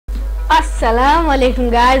अस्सलाम वालेकुम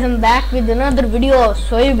guys, I am back with another video.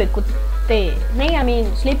 सोए हुए कुत्ते नहीं, आई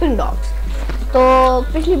मीन स्लीपिंग डॉग्स। तो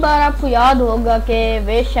पिछली बार आपको याद होगा कि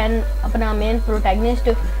वेशन अपना मेन प्रोटैगनिस्ट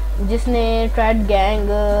जिसने ट्रेड गैंग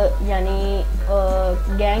यानी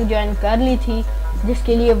गैंग ज्वाइन कर ली थी,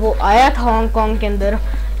 जिसके लिए वो आया था हांगकांग के अंदर।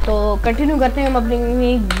 तो कंटिन्यू करते हैं हम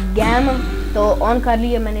अपनी गेम। तो ऑन कर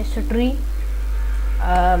लिया मैंने स्ट्री।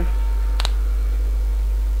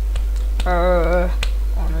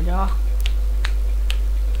 ऑन हो जा।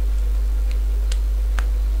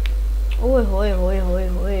 ओए होए होए होए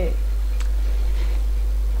होए।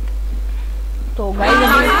 तो गाइस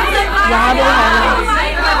यहाँ पे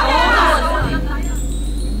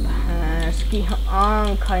भैंस की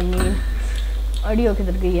आँख, आई मीन ऑडियो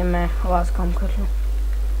किधर गई है? मैं आवाज़ कम कर लूँ।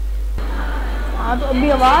 हाँ, तो अभी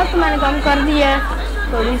आवाज़ तो मैंने कम कर दी है,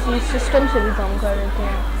 थोड़ी सी सिस्टम से भी कम कर देते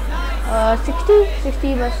हैं।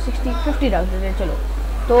 60 बस 50 रख देते हैं। चलो,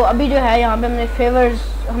 तो अभी जो है यहाँ पे हमने फेवर्स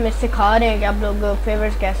हमें सिखा रहे हैं कि आप लोग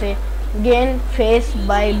फेवर्स कैसे गेन फेस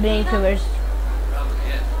बाय ब्रेइंग फेवर्स।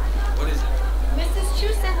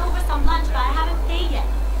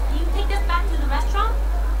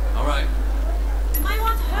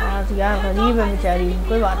 हाँ तो यार गरीब है बेचारी,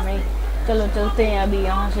 कोई बात नहीं। चलो चलते हैं अभी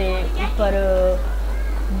यहाँ से ऊपर।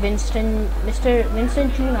 विंस्टन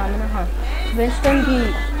की नाम है ना? हाँ, विंस्टन की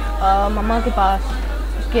मम्मा के पास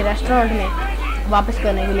उसके रेस्टोरेंट में वापस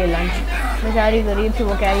करने के लिए लंच। बेचारी गरीब थी,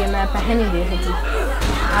 वो कह रही है मैं पैसे नहीं दे सकी।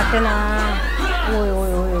 आते ना। ओए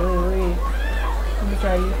ओए ओए ओए ओए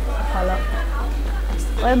बेचारी खाला।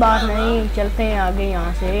 कोई बात नहीं, चलते हैं आगे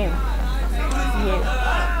यहाँ से। ये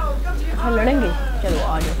हाँ लड़ेंगे, चलो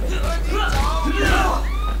आ जाओ फिर।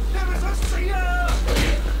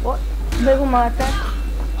 देखो मारता है।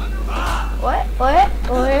 ओए ओए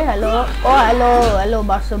ओए हेलो, ओ हेलो हेलो,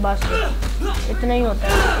 बस बस इतना ही होता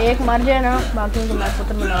है। एक मर जाए ना, बाकी को मैं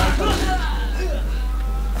पुत्र बना देता हूँ।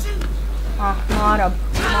 हाँ मार अब,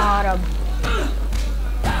 मार अब।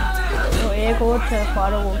 तो एक और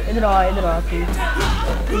फारूक, इधर आ इधर आ तू,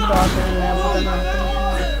 इधर आ तू, मैं पुत्र बनाता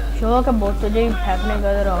हूँ। शौक है बहुत तुझे ही फेंकने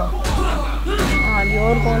का। इधर आ। हाँ जी,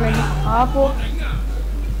 और कौन है जी? आप हो?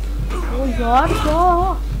 ओ यार क्या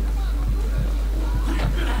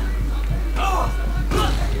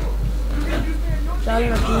चल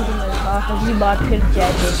ना तू तो मेरे पास। अगली बात फिर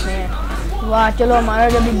चैट देखते हैं। वाह चलो, हमारा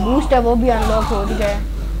जो भी बूस्ट है वो भी अनलॉक हो गया है।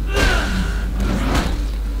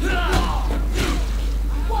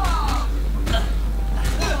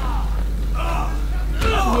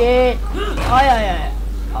 ये हाय हाय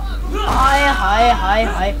हाय हाय हाय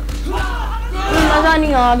हाय, मज़ा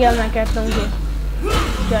नहीं आ गया। मैं कहता हूँ कि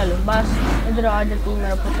चलो बस इधर आ जा तू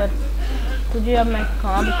मेरा पुत्र। तुझे अब मैं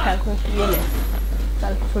कहाँ भी फेंकूँ? ये ले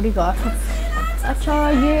चल थोड़ी कार। अच्छा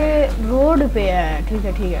ये रोड पे है, ठीक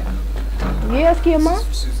है ठीक है। ये उसकी अम्मा?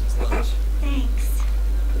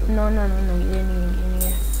 नो नो नो नो, ये नहीं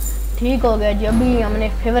है। ठीक हो गया जी, अभी हमने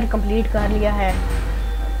फेवर कंप्लीट कर लिया है।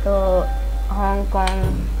 तो हांगकांग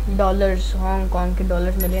के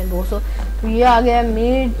डॉलर्स मिले हैं 200। तो ये आ गया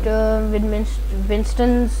meet with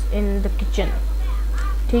विंस्टन्स in the kitchen.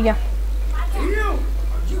 ठीक है,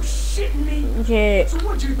 ये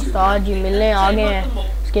उस्ताद जी मिलने आ गए हैं।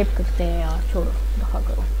 स्किप करते हैं यार, छोड़ो दफा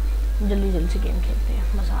करो, जल्दी जल्दी से गेम खेलते हैं,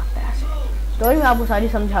 मज़ा आता है ऐसे। स्टोरी मैं आपको सारी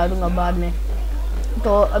समझा दूंगा बाद में।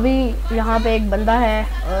 तो अभी यहाँ पे एक बंदा है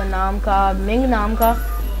नाम का, मिंग नाम का।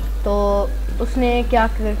 तो उसने क्या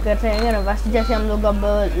करते हैं वैसे, जैसे हम लोग अब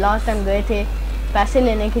लास्ट टाइम गए थे पैसे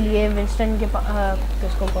लेने के लिए विंस्टन के पास।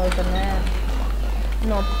 किसको कॉल करना है?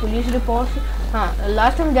 No police report. हाँ,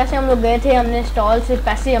 लास्ट टाइम जैसे हम लोग गए थे, हमने स्टॉल से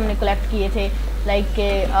पैसे हमने कलेक्ट किए थे। लाइक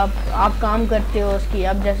के आप काम करते हो उसकी।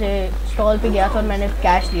 अब जैसे स्टॉल पे गया था और मैंने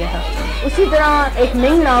कैश दिया था। उसी तरह एक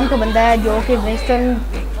मिंग नाम का बंदा है जो कि विंस्टन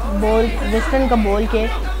का बोल के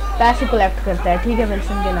पैसे कलेक्ट करता है। ठीक है,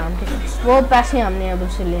 विंस्टन के नाम के वो पैसे हमने अब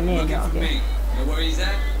उससे लेने हैं जाके।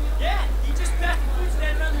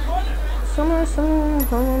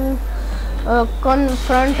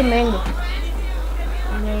 कॉन्फ्रंट मिंग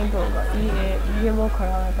नहीं तो होगा ये वो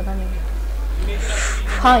खड़ा है, पता नहीं।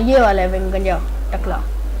 हाँ ये वाला है विंग गंजा टकला।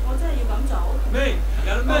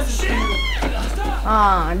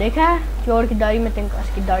 हाँ देखा है, चोर की दाढ़ी में तिनका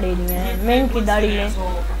की दाढ़ी नहीं है, मिंग की दाढ़ी में,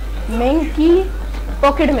 मिंग की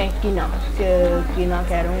पॉकेट में कीना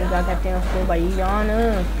कह रहा हूँ, क्या कहते हैं उसको भाई जान।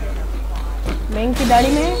 मिंग की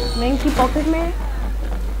दाढ़ी में, मिंग की पॉकेट में,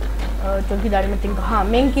 चोर की दाढ़ी में तिनका। हाँ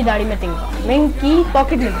मिंग की दाढ़ी में तिनका, मिंग की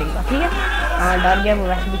पॉकेट में तिनका। ठीक है, हाँ डर गया वो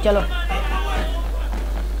वैसे भी। चलो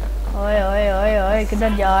ओए ओए ओए ओए,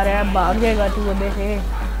 किधर जा रहा है? भाग जाएगा तू अबे से।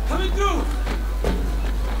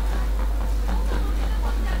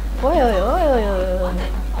 ओए ओए ओए ओए ओए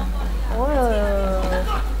ओए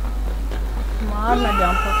मारना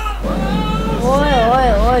जंप। ओए ओए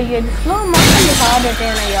ओए ये स्लो मोशन दिखा देते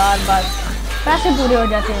हैं ना यार, बस पैसे पूरे हो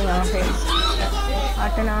जाते हैं यहाँ से।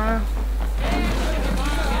 हटना।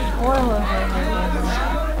 ओए ओए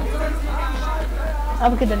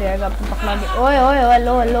अब किधर जाएगा? अब तो पकड़ा के। ओए ओए ओए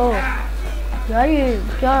लो लो यार, ये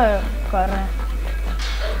क्या कर रहे हैं?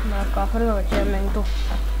 मैं काफिर का बच्चा है मैं तो।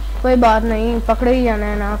 कोई बात नहीं, पकड़े ही जाना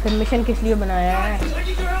है ना, फिर मिशन किस लिए बनाया है?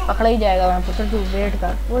 पकड़ा ही जाएगा वहाँ पुत्र, तू वेट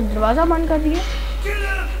कर। वो दरवाज़ा बंद कर दिया,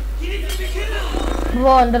 वो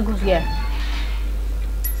अंदर घुस गया।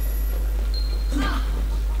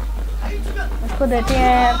 उसको देते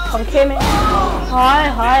हैं पंखे में। हाय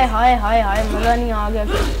हाय हाय हाय हाय, मज़ा नहीं आ गया।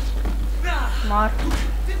 मार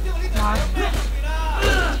मार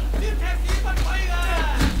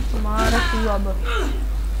मार तू अब।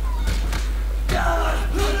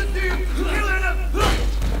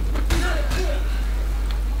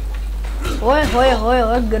 ओए होए होए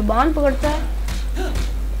होए, गिरबान पकड़ता है।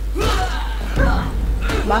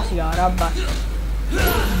 बस यार अब बस,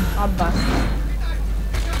 अब बस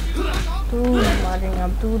तू मारेंगे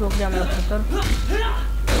अब, तू रुक जा मेरा पुत्र।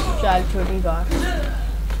 चल छोटी कार,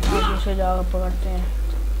 आप इसे जाकर पकड़ते हैं।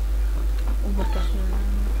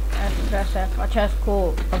 अच्छा इसको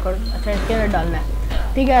पकड़, अच्छा इसके अंदर डालना है,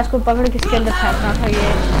 ठीक है। इसको पकड़ किसके अंदर फेंकना था? ये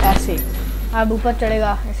ऐसे अब ऊपर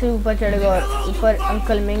चढ़ेगा, ऐसे ऊपर चढ़ेगा और ऊपर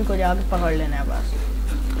अंकल मिंग को जाकर पकड़ लेना है बस।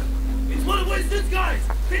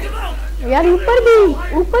 यार ऊपर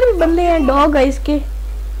भी बंदे हैं। डॉग है इसके,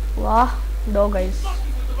 वाह डॉग है इस।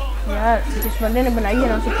 यार जिस बंदे ने बनाई है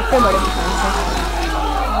ना उसे कितने बड़े पसंद थे।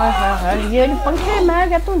 ये पंखे, मैं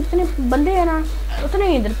कहता हूँ जितने बंदे हैं ना उतने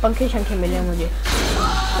ही इधर पंखे शंखे मिले हैं मुझे।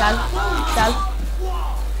 चल चल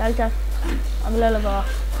चल चल अगला लगा।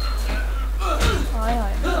 आया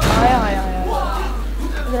आया आया आया आया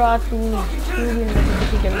इधर आ, तू भी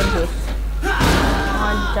किसी के अंदर घुस।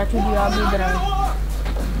 हाँ चाचू जी आप भी इधर आए,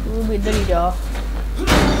 तू भी इधर ही जा।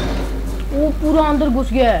 वो पूरा अंदर घुस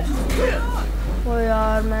गया है। ओ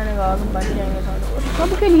यार मैंने कहा कि बच जाएंगे सारे,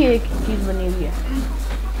 सबके लिए एक चीज़ बनी हुई है।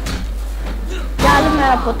 चल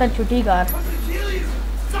मेरा पुत्र छुट्टी कर।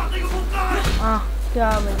 हाँ क्या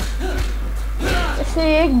भाई, इससे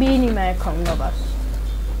एक भी नहीं मैं खाऊंगा बस।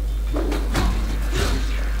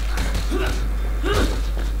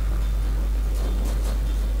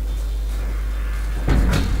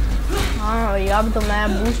 हाँ भाई अब तो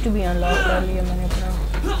मैं बूस्ट भी अनलॉक कर लिया मैंने अपना।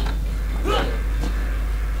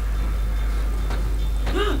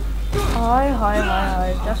 हाय हाय हाय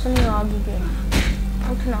हाय, चसनी आ गई।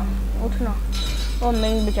 उठना उठना। ओ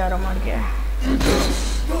मैं बेचारा मर गया है।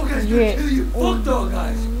 ये ओहो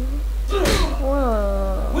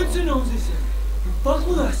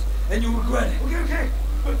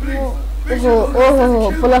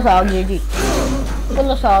पुलिस आ गई जी,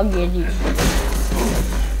 पुलिस आ गई जी।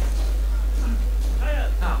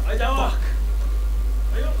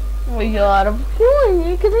 यार क्यों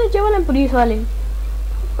ये कितने चवल हैं पुलिस वाले?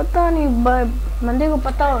 पता नहीं, बंदे को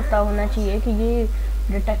पता होना चाहिए कि ये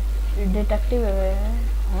डिटेक्टिव है।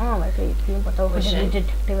 हाँ वैसे क्यों पता होगा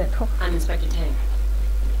डिटेक्टिव है तो। I'm Inspector Tang.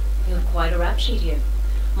 You have quite a rap sheet here.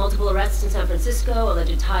 Multiple arrests in San Francisco,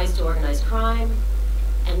 alleged ties to organized crime,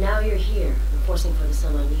 and now you're here, enforcing for the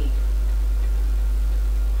Saloni.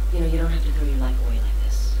 You know, you don't have to throw your life away like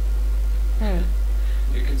this.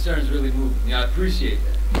 Your concerns really move me. I appreciate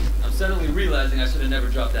that. I'm suddenly realizing I should have never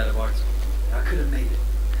dropped out of art school. I could have made it.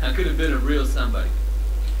 I could have been a real somebody.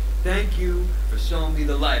 Thank you for showing me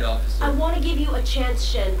the light, officer. I want to give you a chance,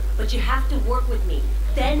 Shen, but you have to work with me.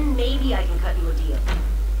 Then maybe I can cut you a deal.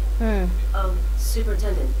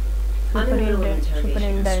 Superintendent. I'm in the middle of an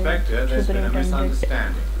interrogation. Inspector, there's been a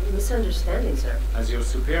misunderstanding. Misunderstanding, sir. As your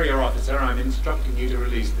superior officer, I'm instructing you to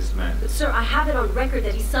release this man. But, sir, I have it on record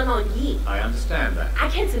that he's Sun On Yi. I understand that. I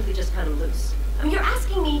can't simply just cut him loose. I mean, you're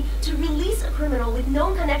asking me to release a criminal with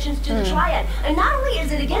known connections to the triad, and not only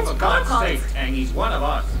is it against protocol... For protocols... God's sake, Tang, he's one of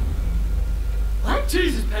us. What?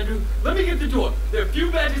 Jesus, Pendrew, let me get the door. There are a few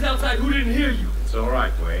badges outside who didn't hear you. It's all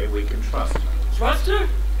right, Wei. We can trust her. Trust her?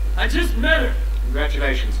 I just met her.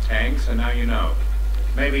 Congratulations, Tang, so now you know.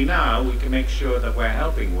 Maybe now we can make sure that we're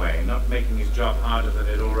helping Wei, not making his job harder than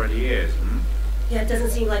it already is, Yeah, it doesn't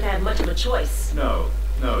seem like I have much of a choice. No,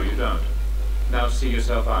 you don't. Now see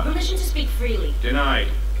yourself out. Permission to speak freely. Denied.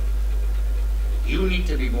 You need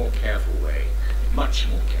to be more careful, Wei. Much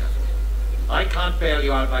more careful. I can't bail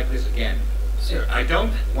you out like this again. Sir, I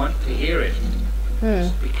don't want to hear it.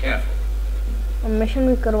 Just be careful. Mission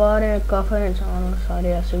भी करवा रहे हैं, काफी इंसान और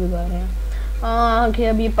सारे ऐसे भी गा रहे हैं। हाँ कि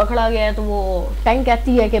अभी पकड़ा गया है तो वो टैंक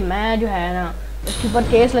कहती है कि मैं जो है ना इसके ऊपर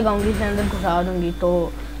केस लगाऊंगी, इसके अंदर घुसा दूंगी।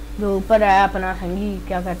 तो जो ऊपर है अपना संगी,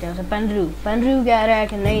 क्या कहते हैं उसे, पेनड्रू कह रहा है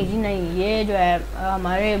कि नहीं जी नहीं, ये जो है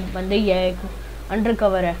हमारे बंदे ही है, एक अंडर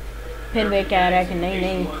कवर है। फिर वे कह रहा है कि नहीं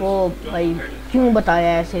नहीं वो भाई क्यों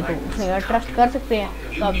बताया ऐसे, तो उसने यार ट्रस्ट कर सकते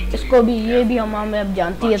हैं। तो अब इसको भी, ये भी हमें अब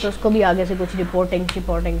जानती है, तो उसको भी आगे से कुछ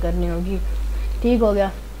रिपोर्टिंग करनी होगी। ठीक हो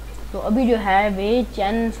गया। तो अभी जो है वे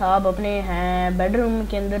चैन साहब अपने हैं बेडरूम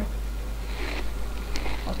के अंदर।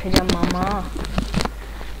 ओके जा मामा,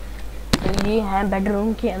 तो ये हैं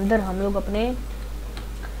बेडरूम के अंदर हम लोग अपने।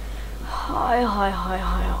 हाय हाय हाय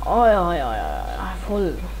हाय हाय हाय हाय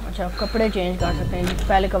फुल। अच्छा कपड़े चेंज कर सकते हैं,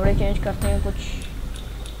 पहले कपड़े चेंज करते हैं कुछ।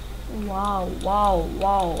 वाओ वाओ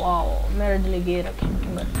वाओ वाओ, मेरे दिल ये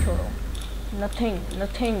रखें, बस छोड़ो,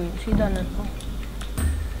 नथिंग सीधा नथिंग।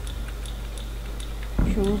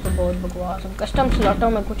 शूज़ तो बहुत बकवास है, कस्टम स्लॉटों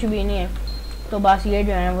में कुछ भी नहीं है। तो बस ये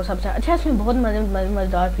जो है वो सबसे अच्छा, इसमें बहुत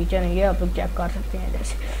मज़ेदार फीचर है, ये आप लोग चेक कर सकते हैं।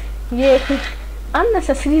 जैसे ये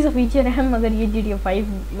अननेसेसरी सा फीचर है, मगर ये GTA 5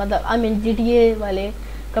 मतलब आई मीन GTA वाले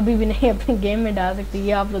कभी भी नहीं अपने गेम में डाल सकते,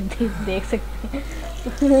 ये आप लोग देख सकते हैं।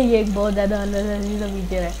 ये एक बहुत ज़्यादा अननेसेसरी सा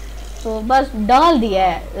फीचर है, तो बस डाल दिया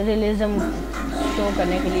है रियलिज्म शो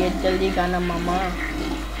करने के लिए। जल्दी का ना मामा।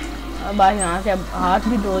 अब यहाँ से अब हाथ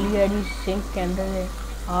भी धो लिया जी, सिंक के अंदर है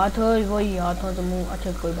हाथ, वही हाथों तो मुँह।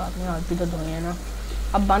 अच्छा कोई बात नहीं, हाथ भी तो धोए हैं ना।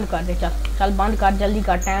 अब बंद कर दे, चल बंद कर जल्दी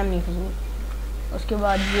का, टाइम नहीं फजूल। उसके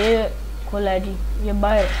बाद ये खुला है जी, ये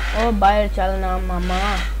बाहर, और बाहर चलना मामा।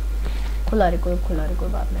 खुला रे कोई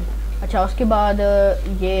बात नहीं। अच्छा उसके बाद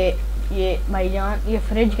ये भाईजान, ये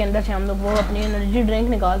फ्रिज के अंदर से हम लोग वो अपनी एनर्जी ड्रिंक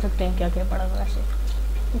निकाल सकते हैं। क्या क्या पड़ा हुआ है वैसे,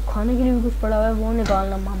 तो खाने के लिए भी कुछ पड़ा हुआ है, वो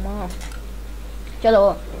निकालना मामा।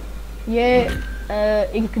 चलो ये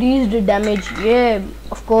इंक्रीज्ड डैमेज, ये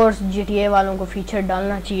ऑफ कोर्स GTA वालों को फीचर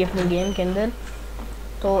डालना चाहिए अपने गेम के अंदर।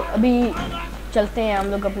 तो अभी चलते हैं हम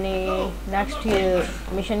लोग अपने नेक्स्ट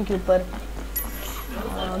मिशन के ऊपर।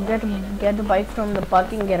 Gate bike from the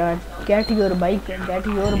parking garage, get your bike.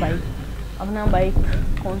 अपना बाइक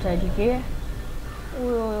कौन सा है जी के,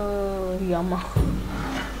 यामा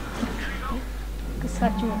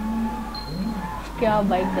सच में क्या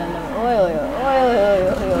बाइक डाला। ओए ओए ओए ओए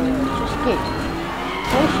ओए ओए,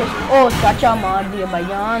 ओ चाचा मार दिया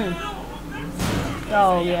भाईजान, क्या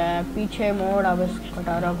हो गया है, पीछे मोड़ अब इस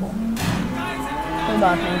खटारा को। कोई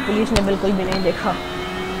बात नहीं, पुलिस ने बिल्कुल भी नहीं देखा।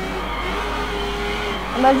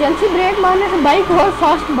 इमरजेंसी ब्रेक मारने से बाइक और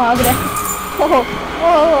फास्ट भाग रहा है।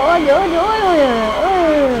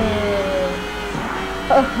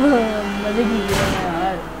 मजे की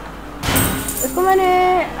यार। इसको मैंने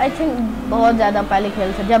आई थिंक बहुत ज़्यादा पहले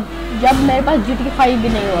खेल था, जब मेरे पास GTA 5 भी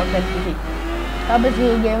नहीं हुआ करती थी, तब इस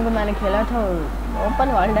गेम को मैंने खेला था। और ओपन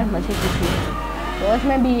वर्ल्ड है, मजे की थी। तो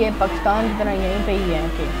उसमें भी ये पाकिस्तान की तरह यहीं पे ही है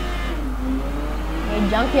कि ये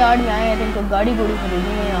जंक यार्ड में आए हैं, तो इनको गाड़ी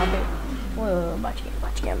खरीदनी है यहाँ पे। बच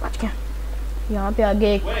गया। यहाँ पे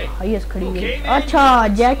आगे एक हाईएस्ट खड़ी है। अच्छा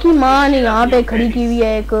जैकी माँ ने यहाँ पे खड़ी की हुई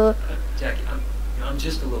है, एक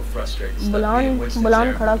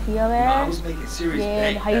बुलान खड़ा किया हुआ है।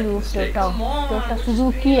 ये हाई रूफ टोयोटा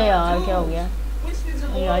सुजुकी है यार, क्या हो गया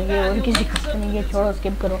यार, ये और किसी कंपनी के, छोड़ो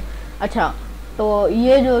स्किप करो। अच्छा तो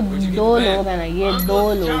ये जो दो लोग हैं ना, ये दो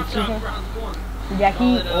लोग ठीक है,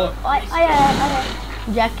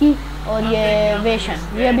 जैकी और ये वेशन,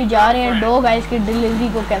 ये अभी जा रहे हैं 2 गाइस की डिलीवरी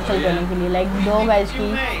को कैंसिल करने के लिए। लाइक 2 गाइस की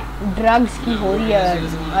ड्रग्स की हो रही है,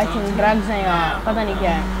 आई थिंक ड्रग्स हैं या पता नहीं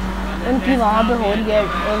क्या है, उनकी वहाँ पे हो रही है।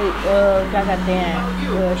 और क्या कहते हैं,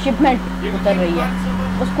 शिपमेंट उतर रही है,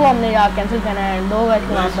 उसको हमने यहाँ कैंसिल करना है। 2 गाइस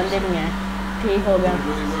के वहाँ बंदे नहीं हैं। ठीक हो गया।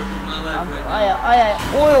 आया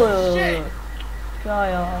ओए क्या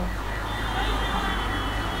यार,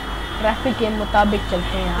 ट्रैफिक के मुताबिक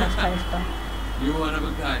चलते हैं आहिस्ता।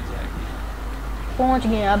 पहुंच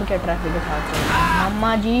गए, अब क्या ट्रैफिक के साथ चलते हैं।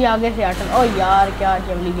 अम्मा जी आगे से हटन। ओ यार क्या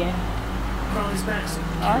जल्दी गए।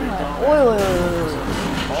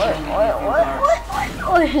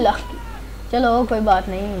 ओए चलो कोई बात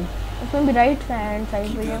नहीं, उसमें भी राइट हैंड साइड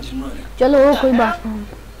पे। चलो कोई बात नहीं,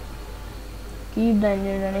 कीप द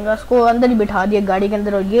इंजन रनिंग। उसको अंदर ही बिठा दिया गाड़ी के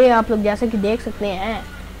अंदर। और ये आप लोग जैसे कि देख सकते हैं,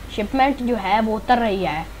 शिपमेंट जो है वो उतर रही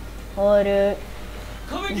है। और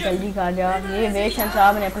जल्दी कर जा। ये वेशन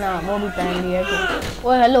साहब ने अपना वो भी पहन लिया कि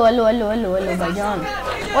ओए हेलो भाईजान,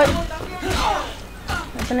 ओए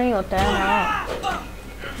इतना ही होता है ना।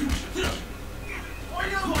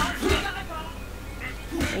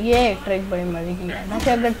 ये ट्रिक बड़ी मजे की है।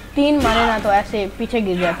 वैसे अगर 3 मारे ना तो ऐसे पीछे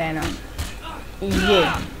गिर जाता है ना, ये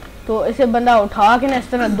तो इसे बंदा उठा के ना इस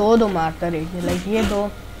तरह 2-2 मारता रहिए। लाइक ये दो,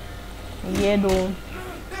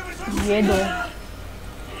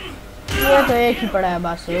 ये तो एक ही पड़ा है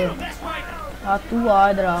बस। हाँ तू आ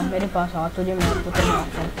इधर आ मेरे पास, आ तुझे मैं आपको तो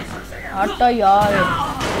मारता हूँ। हटा यार,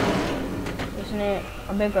 इसने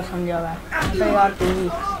अबे कसम जा हुआ है तो यार तू भी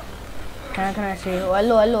फेंकना से।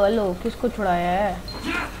 हेलो हेलो हेलो किसको छुड़ाया है?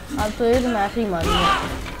 अब तो एक मैं ऐसे ही मारूंगा।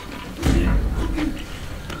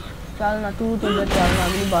 चल ना तू तो इधर चल ना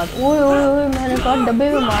अगली बात। ओए ओए ओए मैंने कहा डब्बे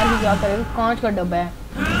में मार के क्या करेगा? कांच का डब्बा है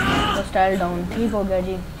तो स्टाइल डाउन ठीक हो गया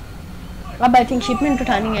जी। अब आई थिंक शिपमेंट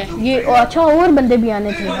उठानी है ये। अच्छा और बंदे भी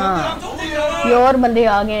आने थे। हाँ ये और बंदे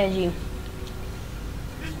आ गए हैं जी।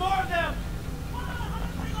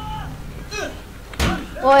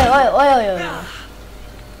 ओए ओए ओए ओए ओए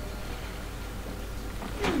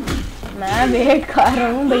मैं वेट कर रहा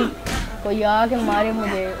हूँ भाई कोई आके मारे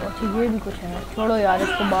मुझे। अच्छा ये भी कुछ है छोड़ो यार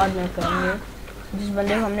इसको बाद में करेंगे। जिस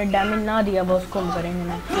बंदे को हमने डैमेज ना दिया वो उसको हम करेंगे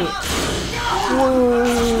ना।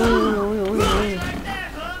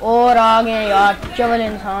 और आ गए यार चवल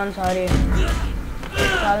इंसान सारे।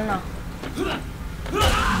 चलना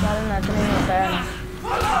चलना इतना ही होता है ना।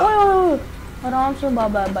 ओए आराम से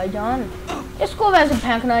बाबा भाईजान इसको वैसे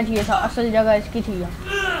फेंकना चाहिए था असल जगह इसकी थी।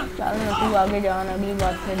 चल ना तू आगे जाना अगली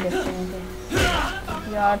बात फिर देखते हैं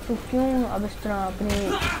यार तू क्यों अब इस तरह अपनी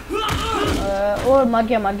और मर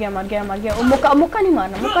गया मर गया मर गया मर गया। मुक्का नहीं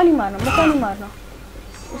मारना मुक्का नहीं मारना मुक्का नहीं मारना।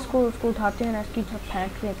 इसको उसको उठाते हैं ना इसकी तरफ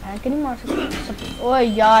फेंक के नहीं मार सकते। ओए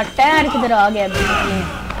यार टायर किधर आ गया अभी।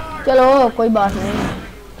 चलो कोई बात नहीं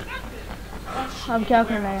अब क्या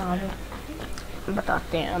करना है यहाँ पे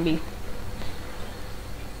बताते हैं अभी।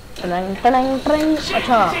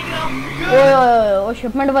 अच्छा ओ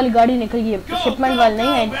शिपमेंट वाली गाड़ी निकल गई है। शिपमेंट वाली नहीं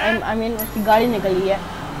है आई मीन उसकी गाड़ी निकल गई है।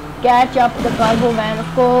 Catch up the cargo van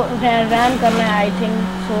उसको रैन करना है आई थिंक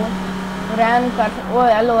सो। रैन कर ओ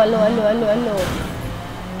hello hello hello hello hello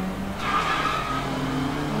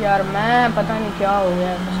यार मैं पता नहीं क्या हो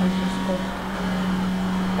गया कसम से इसको।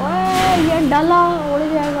 ओए ये डाला उड़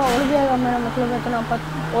जाएगा मेरा मतलब इतना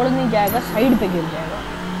उड़ नहीं जाएगा साइड पे गिर जाएगा।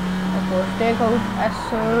 Take out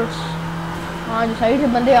एसर्ट्स। हाँ जो साइड से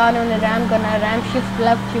बंदे आ रहे हैं उन्हें रैम करना है। रैम शिफ्ट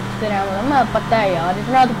लेफ्ट शिफ्ट से रैम होना मैं पता है यार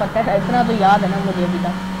इतना तो पता है इतना तो याद है ना मुझे अभी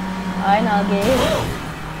तक। आए ना आगे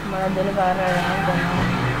बड़ा दिल कर रहा है रैम करना।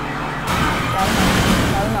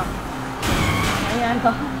 चलना नहीं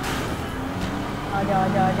आएगा आजा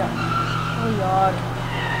आजा आजा। ओ यार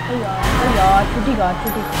छुट्टी का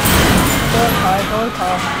छुट्टी गोल था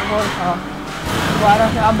दोबारा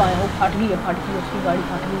से अब आए। वो फट गई उसकी गाड़ी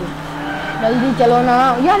फट गई है। जल्दी चलो ना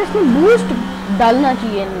यार इसमें बूस्ट डालना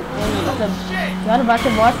चाहिए मतलब यार वैसे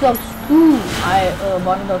वॉच डॉग्स 2 आए।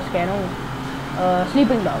 वॉच डॉग्स कह रहा हूँ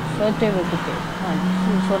स्लीपिंग डॉग्स सोते हुए कुत्ते। हाँ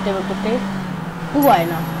सोते हुए कुत्ते 2 आए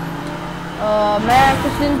ना। मैं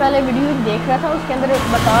कुछ दिन पहले वीडियो देख रहा था उसके अंदर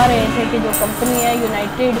बता रहे थे कि जो कंपनी है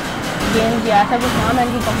यूनाइटेड गेम्स या ऐसा कुछ नाम है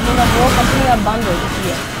इनकी कंपनी का वो कंपनी अब बंद हो चुकी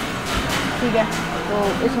है ठीक है। तो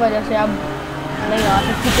इस वजह से अब नहीं आ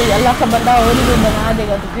सकती। कोई अल्लाह का बंदा और ही कोई बना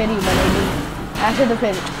देगा तो फिर ही बनेगी। ऐसे तो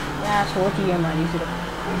फिर यार सोच ही है हमारी सिर्फ।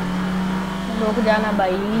 रुक जाना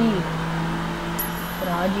भाई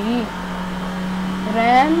राजी।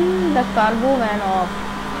 RAM the cargo van of.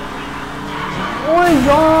 ओ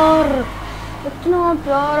यार इतना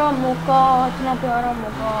प्यारा मौका अब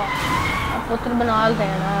पुत्र बना लेते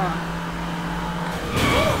हैं ना।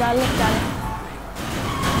 चल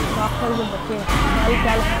जो बच्चे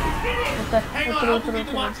चल उतर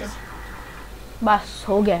बस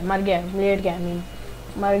हो गया मर गया लेट गया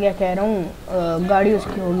मर गया कह रहा हूँ। गाड़ी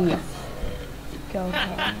उसकी हो गई है क्या होता है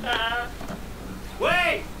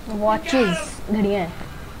वॉचेस घड़ियाँ।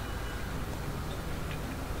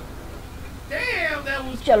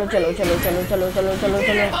 चलो drive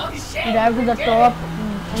to the top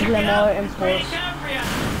glamour एम्पोर्ट।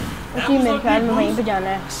 उसी मेरे ख्याल में वहीं पे जाना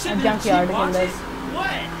है जंक यार्ड के अंदर।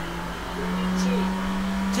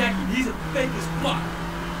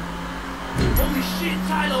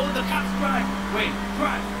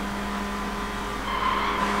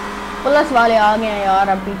 पुलिस वाले आ गए हैं यार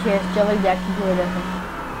अब पीछे चवल जैकी की वजह से।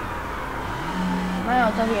 मैं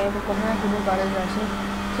आता भी यहीं पे घूमना शुरू कर वैसे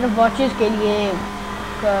सिर्फ वॉचेस के लिए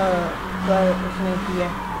कर उसने किया।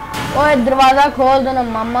 ओए दरवाजा खोल दो ना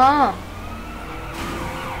मामा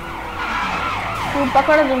तू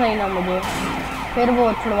पकड़ तो नहीं ना मुझे फिर वो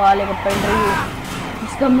छुड़वा लेगा पेंड्री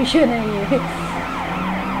इसका मिशन है ये।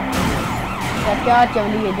 क्या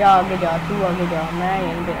चवली है जा आगे जा तू आगे जा मैं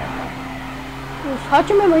यहीं पे रहता हूँ।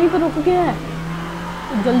 सच में वहीं पर रुक गया है।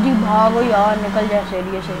 जल्दी भागो यार निकल जाए इस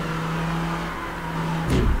एरिया से।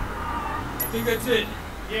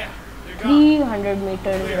 300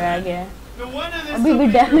 मीटर रह गया है अभी भी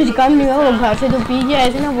डैमेज कम नहीं हुआ। वो घर से जो पी गया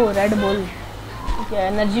ऐसे ना वो रेड बुल क्या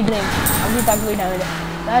एनर्जी ड्रिंक अभी तक भी डैमेज है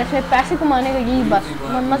यार। इसमें पैसे कमाने का यही बस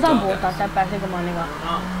मज़ा बहुत आता है पैसे कमाने का।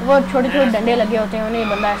 वो छोटे छोटे डंडे लगे होते हैं उन्हें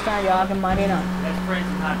बंदा इस तरह जा के मारे ना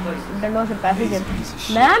friends in high places. डंडों से पैसे गिर।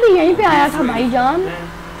 मैं भी यहीं पे आया था भाईजान।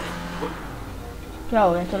 क्या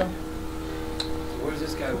हो गया? चलो। Where's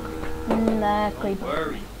this guy? मैं कोई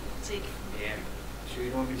Worry. Take it from here. Sure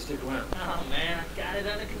you don't want me to stick around? Oh man, I got it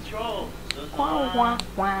under control.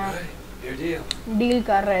 Your deal. Deal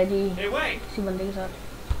कर रहा है जी Hey, wait. किसी बंदे के साथ।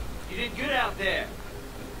 You did good out there.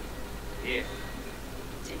 Here.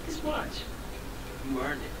 Take this watch. You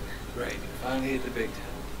earned it. Great. Finally hit the big time.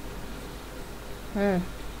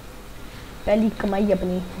 पहली कमाई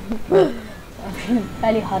अपनी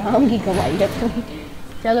पहली हराम की कमाई अपनी।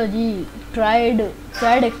 चलो जी ट्राइड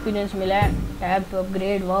एक्सपीरियंस मिला है। Tab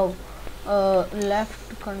upgrade wow.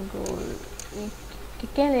 Left control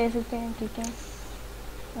किकें ले सकते हैं। किकें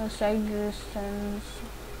साइड डिस्टेंस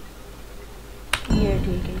ये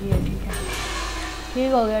ठीक है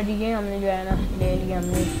ठीक हो गया। ठीक है हमने जो है ना ले लिया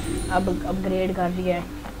हमने अब अपग्रेड कर दिया है।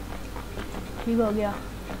 ठीक हो गया।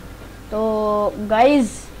 तो गाइज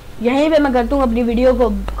यहीं पे मैं करता हूँ अपनी वीडियो को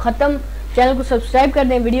ख़त्म। चैनल को सब्सक्राइब कर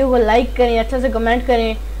दें, वीडियो को लाइक करें, अच्छा से कमेंट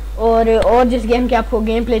करें और जिस गेम के आपको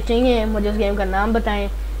गेम प्ले चाहिए मुझे उस गेम का नाम बताएं।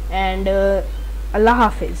 एंड अल्लाह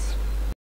हाफिज़।